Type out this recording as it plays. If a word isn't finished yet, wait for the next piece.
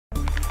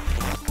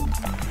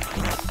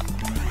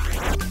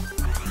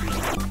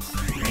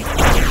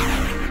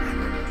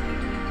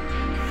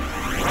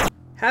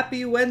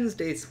Happy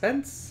Wednesday,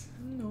 Spence.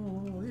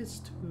 No, it's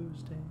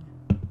Tuesday.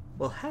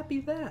 Well,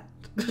 happy that.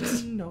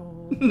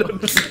 No. No.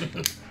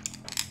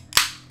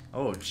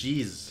 Oh,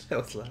 jeez. That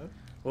was loud.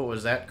 What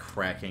was that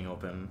cracking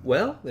open?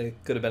 Well,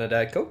 it could have been a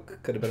Diet Coke.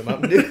 Could have been a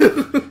Mountain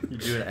Dew. You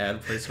do an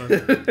ad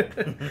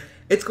placement?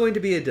 It's going to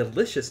be a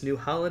delicious new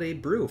holiday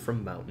brew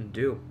from Mountain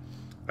Dew.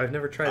 I've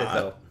never tried it,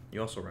 though.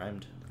 You also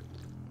rhymed.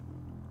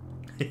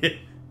 It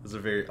was a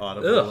very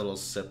audible little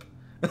sip.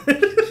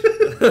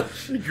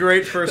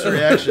 Great first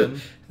reaction.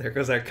 There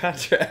goes our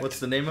contract. What's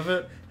the name of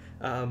it?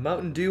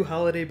 Mountain Dew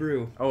Holiday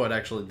Brew. Oh,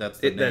 that's the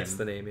name. That's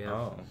the name, yeah.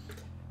 Oh.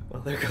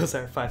 Well, there goes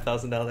our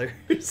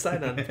 $5,000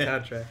 sign-on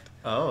contract.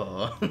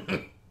 Oh.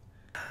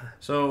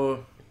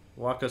 So,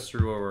 walk us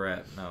through where we're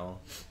at now.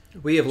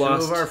 We have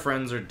lost... 2 of our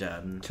friends are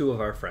dead. 2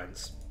 of our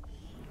friends.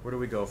 Where do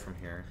we go from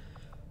here?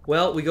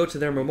 Well, we go to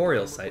their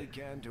memorial site.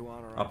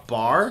 A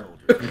bar?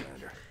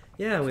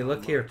 Yeah, and we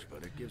look here.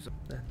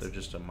 They're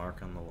just a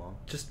mark on the wall.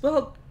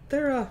 Well,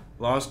 they're,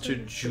 Lost to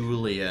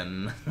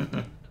Julian.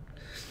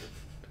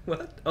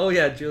 What? Oh,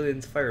 yeah,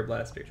 Julian's fire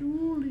blaster.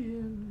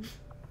 Julian.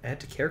 Add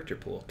to character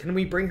pool. Can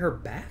we bring her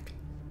back?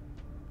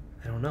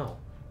 I don't know.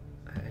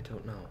 I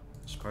don't know.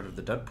 It's part of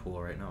the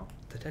Deadpool right now.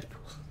 The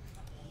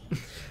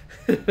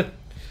Deadpool.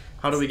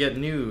 How do we get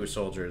new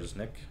soldiers,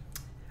 Nick?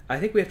 I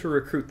think we have to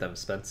recruit them,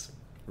 Spence.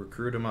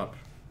 Recruit them up.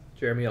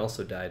 Jeremy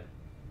also died.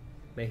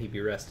 May he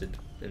be rested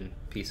in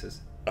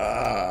pieces.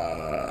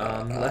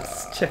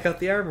 Let's check out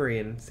the armory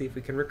and see if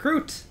we can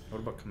recruit. What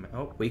about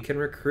oh. We can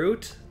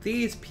recruit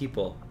these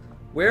people.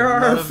 Where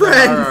are our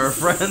friends? Where are our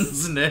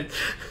friends, Nick?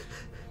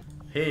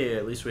 Hey,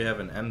 at least we have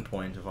an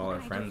endpoint if all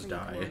our friends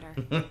die.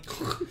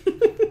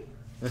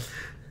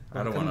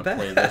 I don't want to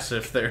play this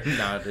if they're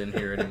not in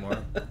here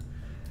anymore.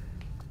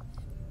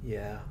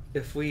 Yeah,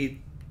 if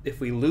we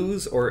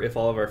lose or if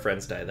all of our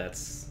friends die,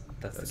 that's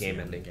the game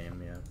ending.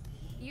 Game, yeah.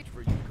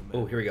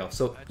 Oh, here we go.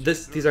 So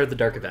these are the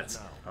dark events.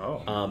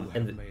 Oh.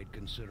 And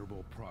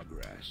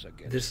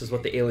this is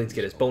what the aliens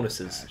get as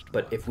bonuses.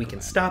 But if we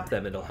can stop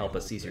them, it'll help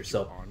us easier.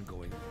 So,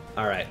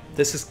 all right,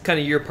 this is kind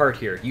of your part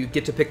here. You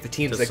get to pick the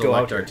teams that go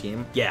out our here.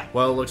 Team. Yeah.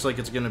 Well, it looks like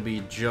it's gonna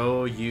be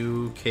Joe,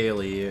 you,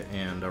 Kaylee,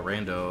 and a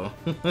rando.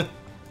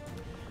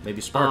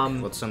 Maybe Spark.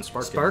 Let's send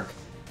Spark. Spark.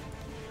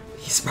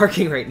 He's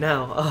sparking right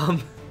now.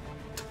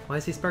 Why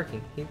is he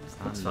sparking?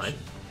 That's fine.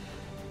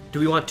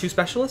 Do we want 2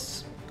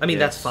 specialists? I mean,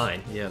 that's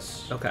fine.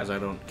 Yes. Okay. Because I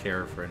don't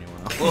care for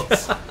anyone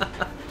else.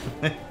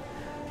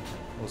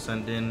 We'll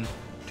send in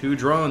 2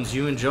 drones.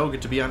 You and Joe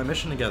get to be on a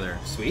mission together.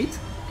 Sweet.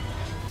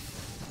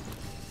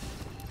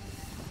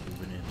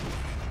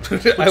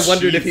 I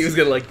wondered if he was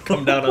gonna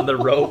come down on the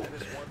rope,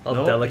 all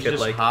delicate, he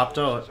just hopped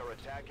out.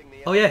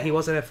 Oh yeah, he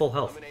wasn't at full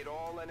health.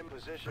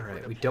 All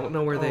right, we don't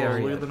know where they are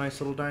Look yet. at the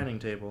nice little dining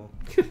table.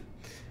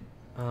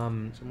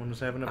 Someone was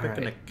having a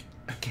picnic.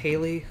 Right.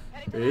 Kaylee.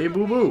 Hey,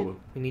 boo boo.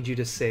 We need you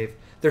to save.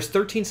 There's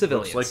 13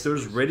 civilians. Looks like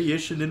there's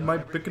radiation in my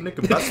picnic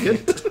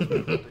basket.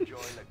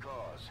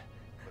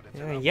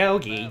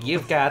 Yogi,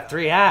 you've got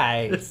 3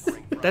 eyes.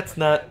 That's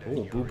not.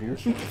 Oh, boo boo.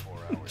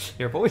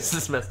 Your voice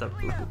is messed up.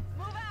 Boo boo.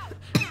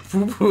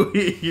 Boo boo,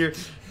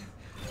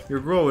 you're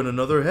growing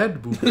another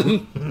head, boo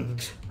boo.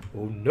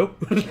 Oh no.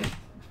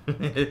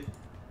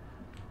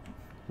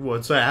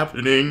 What's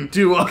happening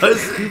to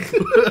us?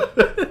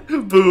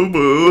 Boo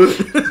boo.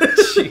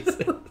 Jesus.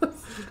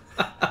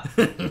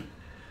 Is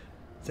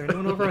there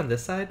anyone over on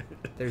this side?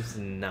 There's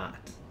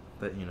not.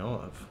 That you know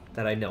of.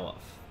 That I know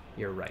of.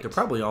 You're right. They're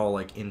probably all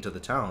into the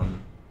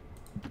town.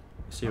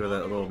 See where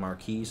that little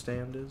marquee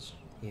stand is?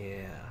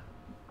 Yeah.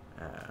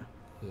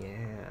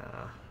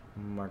 Yeah.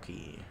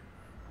 Marquee.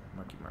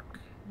 Mark.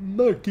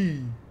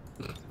 Marky.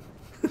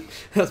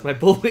 That's my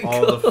bowling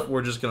club.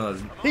 We're just gonna...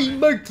 Hey,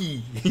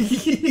 Marky!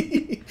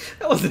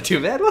 That wasn't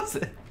too bad, was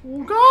it?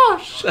 Oh,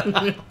 gosh!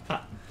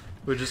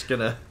 We're just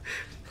gonna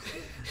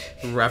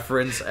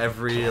reference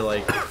every,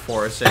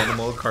 forest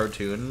animal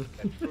cartoon.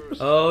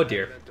 Oh,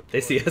 dear. They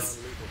see us.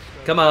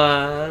 Come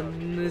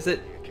on. Is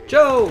it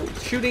Joe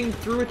shooting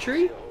through a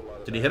tree?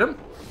 Did he hit him?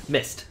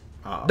 Missed.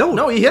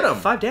 No, he hit him!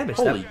 5 damage.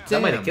 Holy that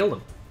might have killed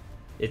him.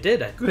 It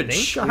did, I Good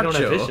think. shot, we don't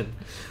Joe. have vision.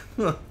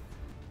 Well,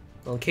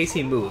 in case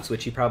he moves,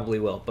 which he probably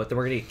will. But then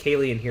we're going to get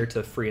Kaylee in here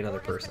to free another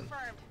person.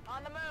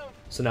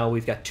 So now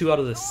we've got 2 out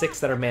of the 6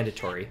 that are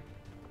mandatory.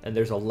 And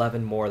there's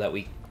 11 more that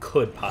we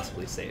could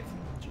possibly save.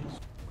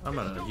 I'm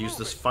gonna use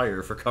this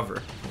fire for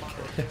cover.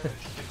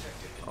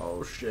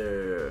 Oh,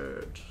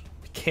 shit.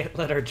 We can't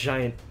let our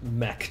giant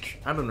mech...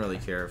 I don't really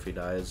care if he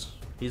dies.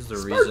 He's the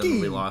Sparky!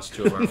 reason we lost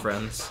 2 of our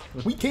friends.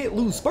 We can't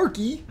lose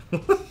Sparky!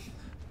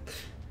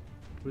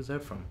 Who's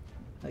that from?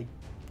 I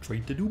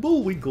tried to do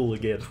Bullwinkle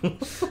again.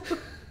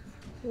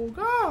 Oh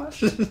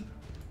gosh!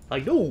 I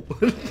know.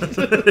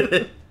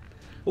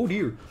 Oh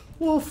dear.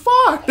 Well,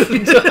 fuck! Do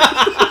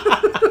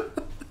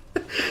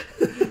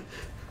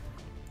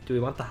we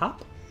want the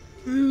hop?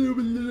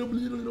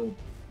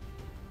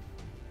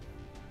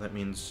 That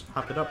means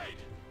hop it up.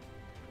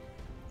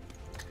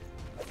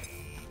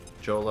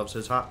 Joe loves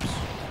his hops.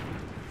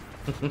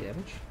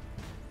 Damage.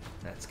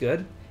 That's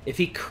good. If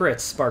he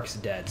crits, Spark's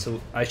dead, so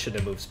I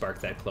shouldn't have moved Spark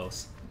that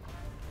close.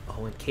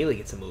 Oh, and Kaylee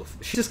gets a move.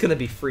 She's just gonna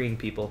be freeing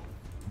people.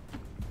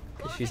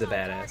 'Cause she's a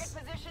badass.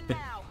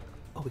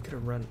 Oh, we could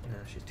have run. No,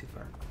 she's too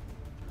far.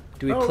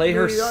 Do we play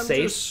her I'm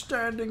safe? just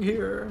standing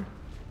here.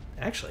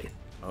 Actually,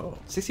 Oh.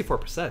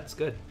 64%. It's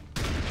good.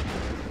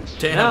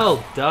 Damn.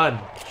 Well done.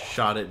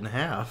 Shot it in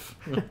half.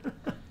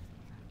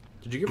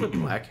 Did you give her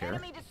black hair?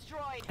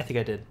 I think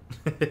I did.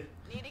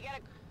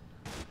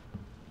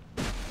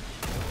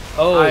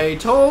 Oh. I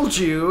told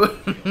you.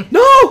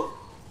 No!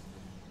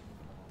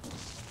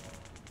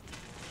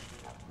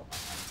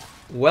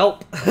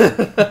 Welp.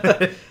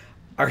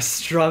 Our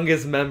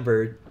strongest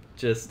member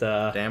just,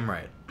 Damn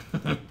right.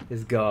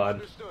 is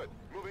gone.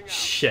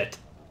 Shit.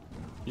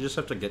 You just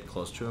have to get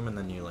close to him and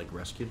then you, like,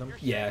 rescue them?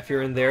 Yeah, if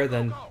you're in there,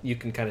 then you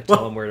can kind of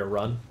tell him where to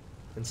run.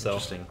 And so,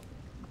 Interesting.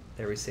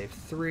 there we save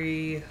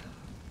 3.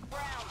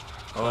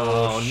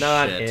 Oh,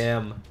 not shit.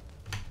 him.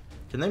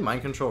 Can they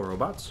mind control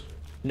robots?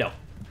 No.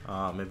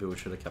 Maybe we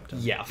should have kept him.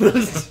 Yeah.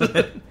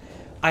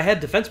 I had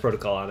defense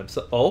protocol on him,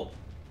 so... Oh.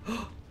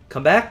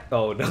 Come back?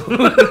 Oh, no.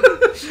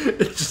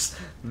 It's just...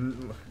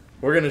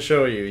 We're gonna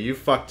show you. You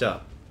fucked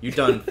up. You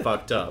done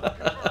fucked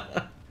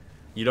up.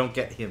 You don't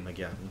get him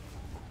again.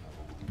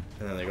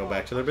 And then they go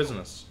back to their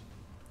business.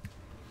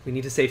 We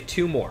need to save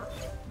 2 more.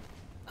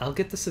 I'll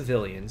get the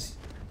civilians.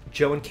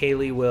 Joe and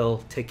Kaylee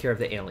will take care of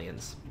the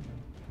aliens.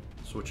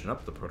 Switching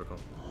up the protocol.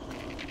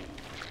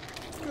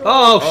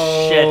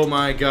 Oh, shit. Oh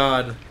my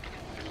god.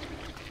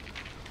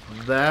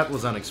 That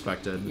was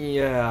unexpected.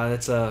 Yeah,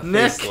 that's a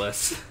Nick.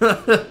 faceless.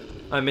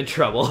 I'm in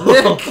trouble.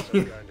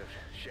 Nick!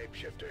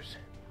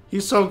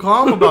 He's so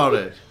calm about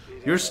it.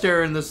 You're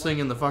staring this thing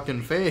in the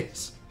fucking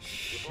face.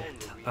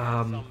 Shit.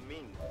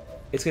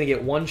 It's gonna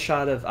get 1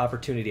 shot of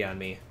opportunity on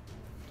me.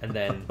 And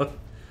then...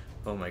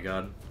 Oh my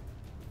god.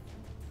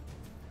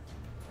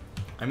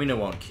 I mean, it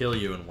won't kill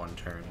you in 1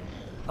 turn.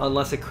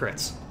 Unless it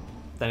crits.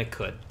 Then it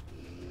could.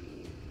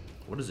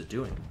 What is it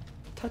doing?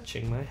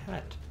 Touching my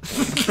hat.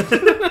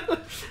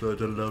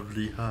 What a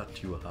lovely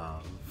hat you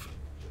have.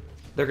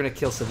 They're gonna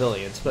kill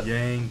civilians, but...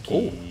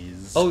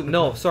 Yankees. Oh,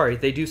 no, sorry.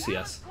 They do see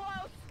us.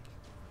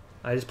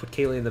 I just put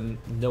Kaylee in the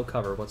no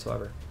cover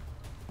whatsoever.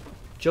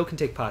 Joe can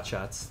take pot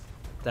shots.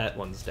 That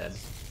one's dead.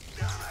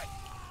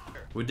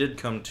 We did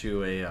come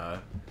to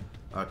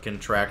a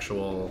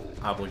contractual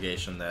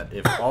obligation that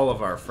if all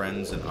of our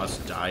friends and us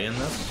die in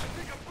this,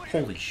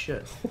 holy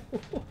shit.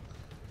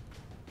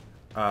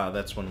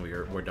 That's when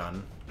we're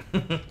done.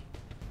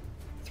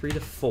 3 to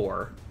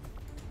 4.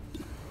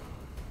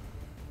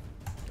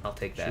 I'll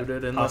take that. Shoot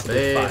it in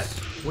Possibly the face.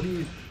 5. What do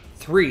you...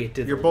 3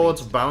 did. Your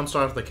bullets bounced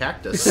off the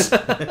cactus.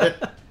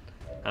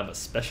 I'm a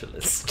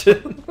specialist.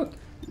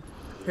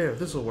 Here,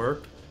 this'll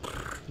work.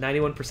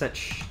 91%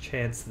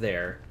 chance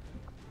there,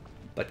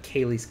 but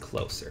Kaylee's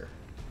closer.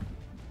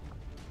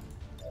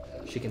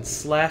 She can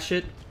slash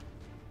it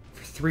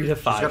for 3 to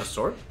 5. She's got a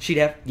sword? She'd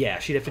have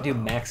to do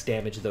max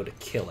damage though to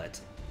kill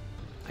it.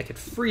 I could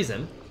freeze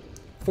him.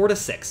 4 to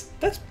 6.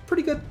 That's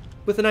pretty good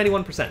with the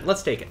 91%.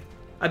 Let's take it.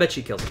 I bet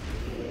she kills him.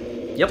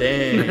 Yep.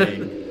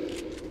 Dang.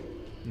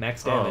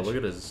 Max damage. Oh, look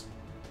at his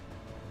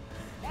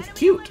He's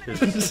cute.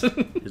 his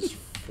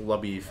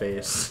flubby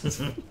face.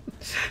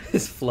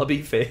 His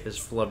flubby face. His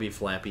flubby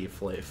flappy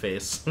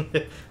face.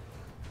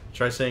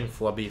 Try saying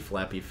flubby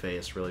flappy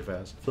face really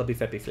fast. Flubby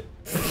fappy flip.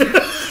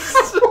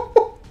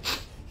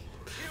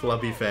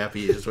 Flubby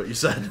fappy is what you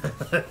said.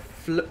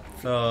 Flip.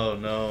 Oh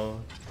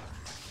no.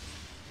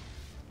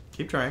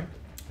 Keep trying.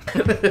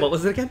 What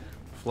was it again?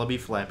 Flubby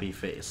flappy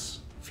face.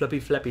 Fluffy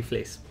flappy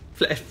face.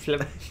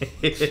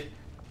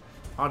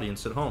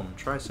 Audience at home,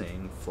 try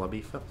saying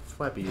flubby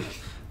flappy.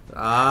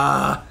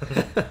 Ah.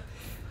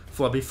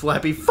 Flubby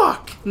flappy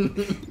fuck.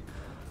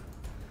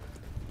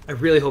 I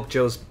really hope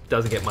Joe's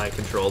doesn't get mind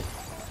controlled.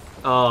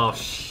 Oh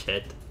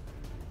shit.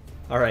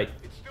 Alright.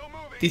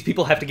 These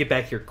people have to get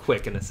back here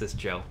quick and assist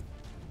Joe.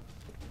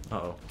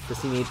 Uh-oh.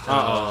 Does he need...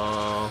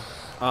 Uh-oh.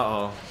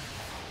 Uh-oh.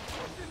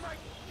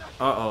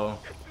 Uh-oh.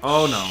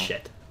 Oh no.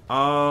 Shit.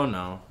 Oh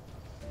no.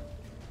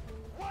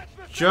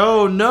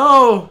 Joe,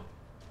 no!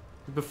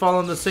 You've been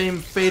following the same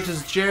fate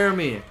as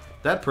Jeremy.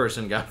 That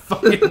person got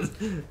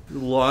fucking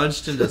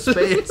launched into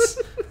space.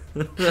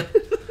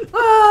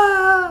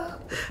 Ah!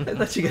 I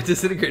thought she got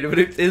disintegrated, but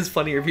it is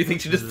funnier if you think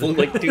she just flew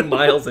like 2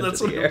 miles into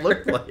That's the what air. it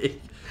looked like.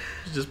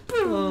 She's just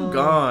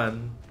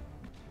gone.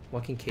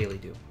 What can Kaylee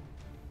do?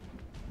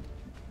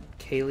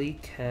 Kaylee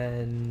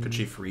can... Could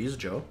she freeze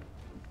Joe?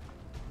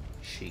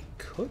 She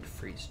could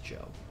freeze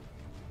Joe.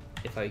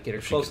 If I get her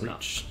If she close could enough.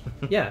 reach.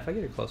 Yeah, if I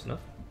get her close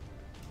enough.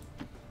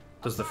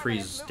 Does the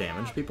freeze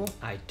damage people?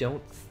 I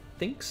don't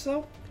think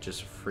so. It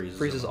just freezes.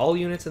 Freezes them. all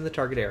units in the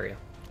target area.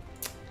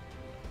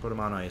 Put them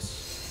on ice.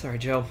 Sorry,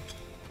 Joe.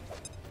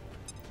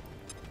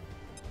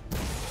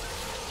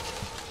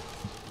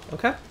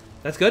 Okay,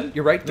 that's good.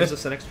 You're right. Gives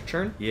us an extra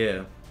turn.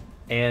 Yeah.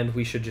 And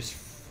we should just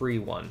free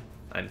one,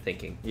 I'm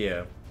thinking.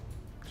 Yeah.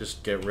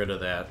 Just get rid of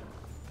that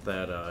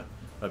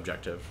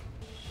objective.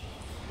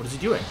 What is he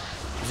doing?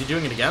 Is he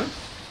doing it again?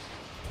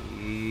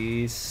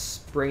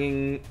 He's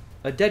bringing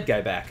a dead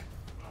guy back.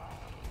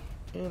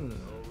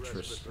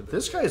 Interesting.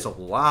 This guy has a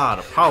lot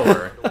of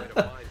power.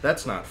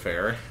 That's not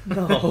fair.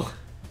 No.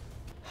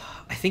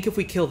 I think if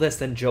we kill this,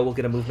 then Joe will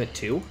get a movement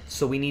too.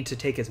 So we need to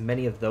take as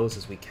many of those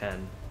as we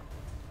can.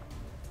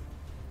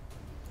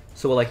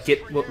 So we'll like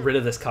get rid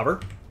of this cover.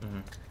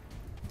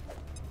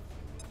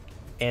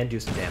 And do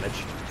some damage.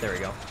 There we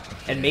go.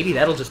 And maybe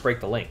that'll just break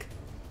the link.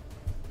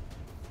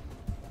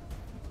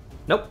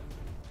 Nope.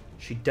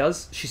 She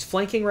does. She's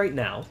flanking right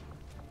now.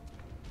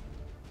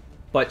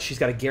 But she's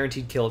got a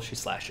guaranteed kill if she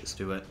slashes.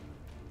 Do it.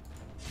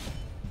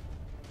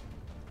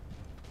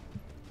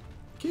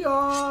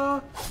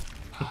 Kia!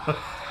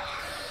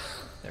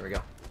 There we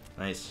go.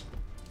 Nice.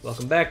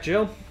 Welcome back,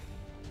 Joe.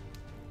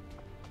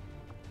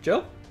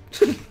 Joe?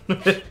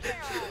 Oh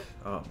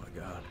my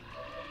god.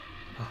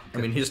 I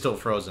mean, he's still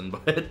frozen,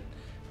 but...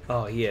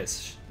 Oh, he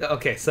is.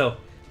 Okay, so...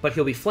 But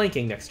he'll be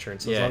flanking next turn,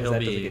 so as long as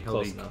that doesn't get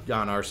close enough.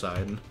 On our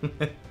side.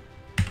 That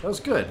was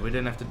good. We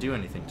didn't have to do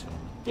anything to him.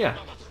 Yeah.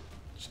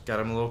 Just got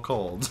him a little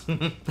cold.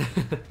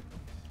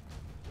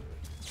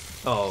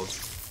 Oh.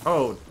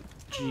 Oh,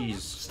 jeez.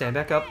 Stand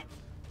back up.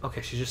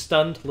 Okay, she's just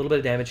stunned. A little bit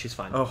of damage. She's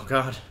fine. Oh,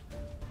 god.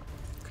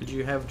 Could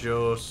you have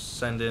Joe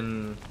send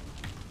in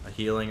a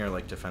healing or,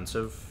 like,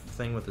 defensive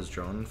thing with his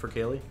drone for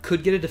Kaylee?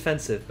 Could get a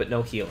defensive, but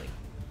no healing.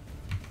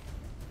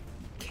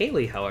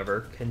 Kaylee,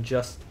 however, can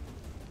just...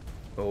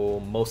 Oh,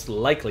 most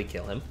likely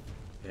kill him.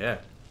 Yeah.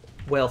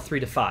 Well, 3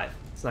 to 5.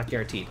 It's not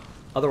guaranteed.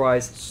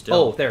 Otherwise... Still.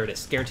 Oh, there it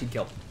is. Guaranteed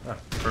kill. Ah,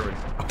 perfect.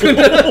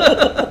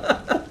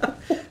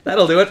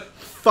 That'll do it.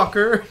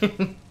 Fucker.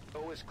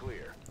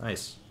 Clear.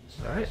 Nice.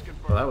 Alright.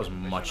 Well, that was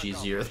much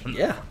easier than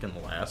Yeah. the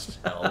fucking last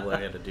hell I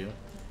had to do.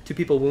 2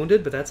 people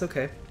wounded, but that's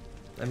okay.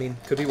 I mean,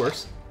 could be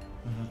worse.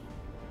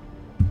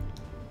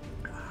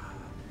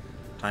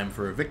 Time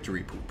for a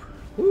victory poop.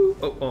 Woo.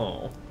 Oh,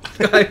 oh.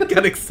 I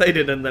got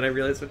excited and then I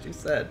realized what you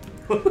said.